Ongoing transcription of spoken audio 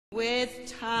With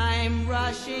time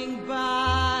rushing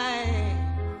by,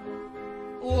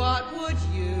 what would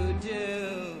you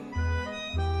do?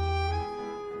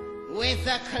 With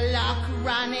the clock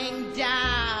running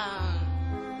down,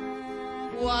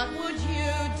 what would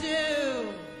you do?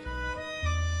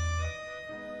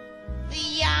 The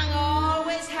young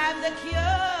always have the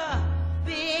cure,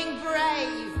 being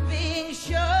brave, being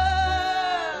sure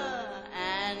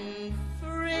and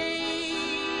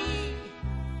free.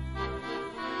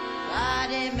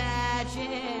 But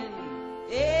imagine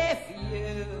if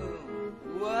you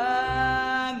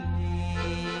were me,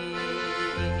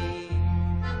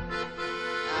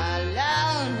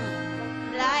 alone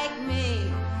like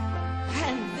me,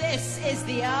 and this is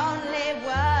the only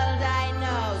world I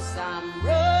know. Some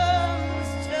rooms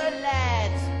to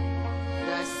let,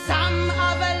 the sum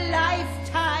of a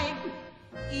lifetime,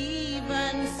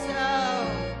 even so.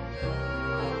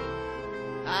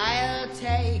 I'll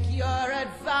take your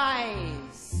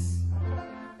advice.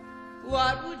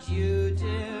 What would you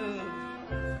do?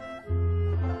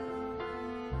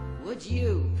 Would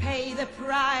you pay the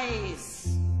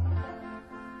price?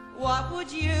 What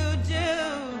would you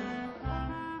do?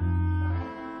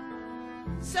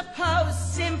 Suppose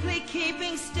simply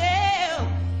keeping still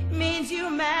means you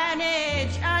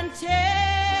manage until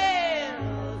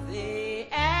the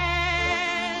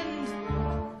end.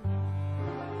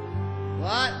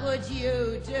 What would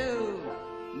you do,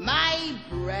 my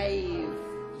brave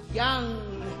young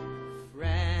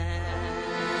friend?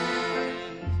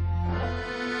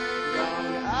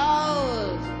 Grown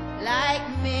old like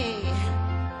me,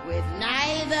 with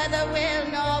neither the will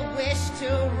nor wish to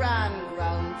run.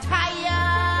 Grown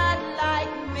tired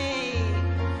like me,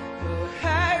 who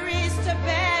hurries to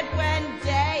bed when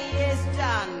day is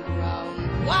done.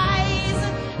 Grown wise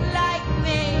like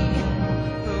me,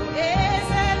 who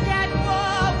isn't at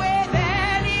war with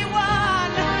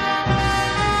anyone.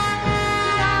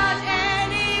 Not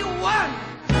anyone.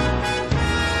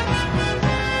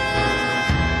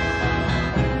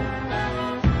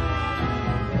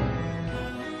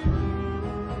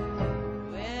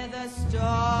 With a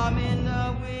storm in the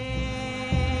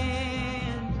wind,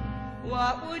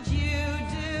 what would you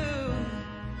do?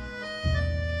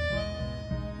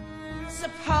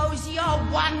 Suppose you're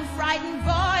one frightened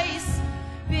voice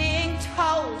being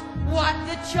told what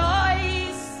the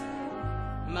choice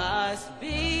must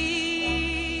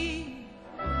be.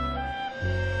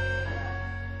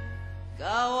 Go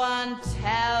on,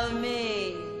 tell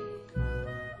me,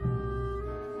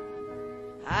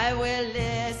 I will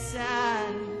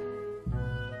listen.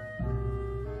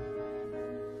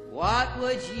 What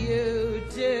would you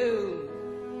do?